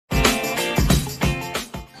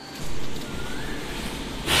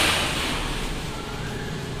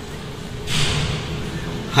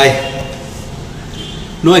Hi.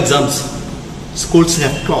 No exams. Schools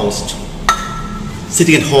have closed.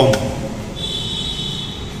 Sitting at home.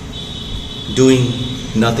 Doing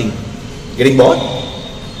nothing. Getting bored?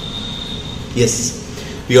 Yes.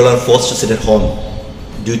 We all are forced to sit at home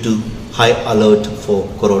due to high alert for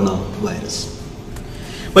coronavirus.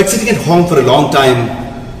 But sitting at home for a long time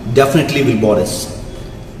definitely will bore us.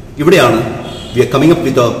 ഇവിടെയാണ് we are coming up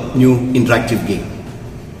with a new interactive game.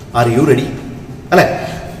 Are you ready? അല്ലേ,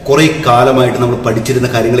 കുറേ കാലമായിട്ട് നമ്മൾ പഠിച്ചിരുന്ന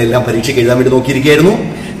കാര്യങ്ങളെല്ലാം പരീക്ഷയ്ക്ക് എഴുതാൻ വേണ്ടി നോക്കിയിരിക്കുകയായിരുന്നു.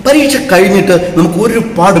 പരീക്ഷ കഴിഞ്ഞിട്ട് നമുക്ക്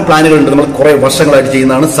ഒരുപാട് പ്ലാനുകളുണ്ട്. നമ്മൾ കുറേ വർഷങ്ങളായിട്ട്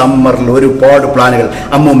ചെയ്യുന്നതാണ്. സമ്മറിൽ ഒരുപാട് പ്ലാനുകൾ.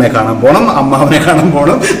 അമ്മൂമ്മയെ കാണാൻ പോകണം, അമ്മാവനെ കാണാൻ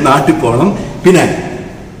പോകണം, നാട്ടിൽ പോകണം. പിന്നെ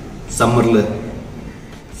സമ്മറിൽ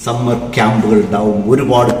സമ്മർ ക്യാമ്പുകൾ ഉണ്ടാവും.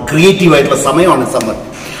 ഒരുപാട് ക്രിയേറ്റീവായിട്ടുള്ള സമയമാണ് സമ്മർ.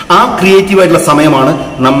 ആ ക്രിയേറ്റീവായിട്ടുള്ള സമയമാണ്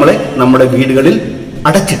നമ്മളെ നമ്മുടെ വീടുകളിൽ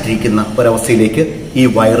അടച്ചിട്ടിരിക്കുന്ന ഒരവസ്ഥയിലേക്ക് ഈ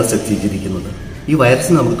വൈറസ് എത്തിച്ചിരിക്കുന്നത്. ഈ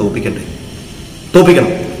വൈറസിനെ നമുക്ക് തോപ്പിക്കണം.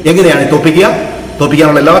 എങ്ങനെയാണ്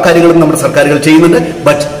തോപ്പിക്കാനുള്ള എല്ലാ കാര്യങ്ങളും നമ്മുടെ സർക്കാരുകൾ ചെയ്യുന്നുണ്ട്.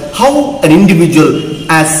 But how an individual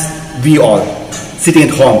as we all sitting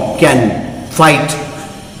at home can fight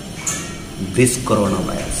this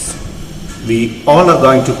coronavirus? We all are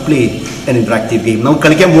going to play an interactive game. നമുക്ക്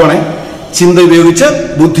കളിക്കാൻ പോവാണേ. ചിന്ത ഉപയോഗിച്ച്,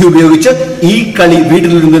 ബുദ്ധി ഉപയോഗിച്ച് ഈ കളി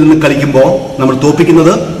വീട്ടിൽ നിന്ന് കളിക്കുമ്പോൾ നമ്മൾ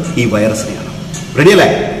തോപ്പിക്കുന്നത് ഈ വൈറസിനെയാണ്. റെഡി അല്ലേ?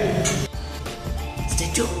 Stay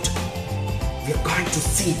tuned. We are going to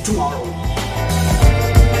see tomorrow.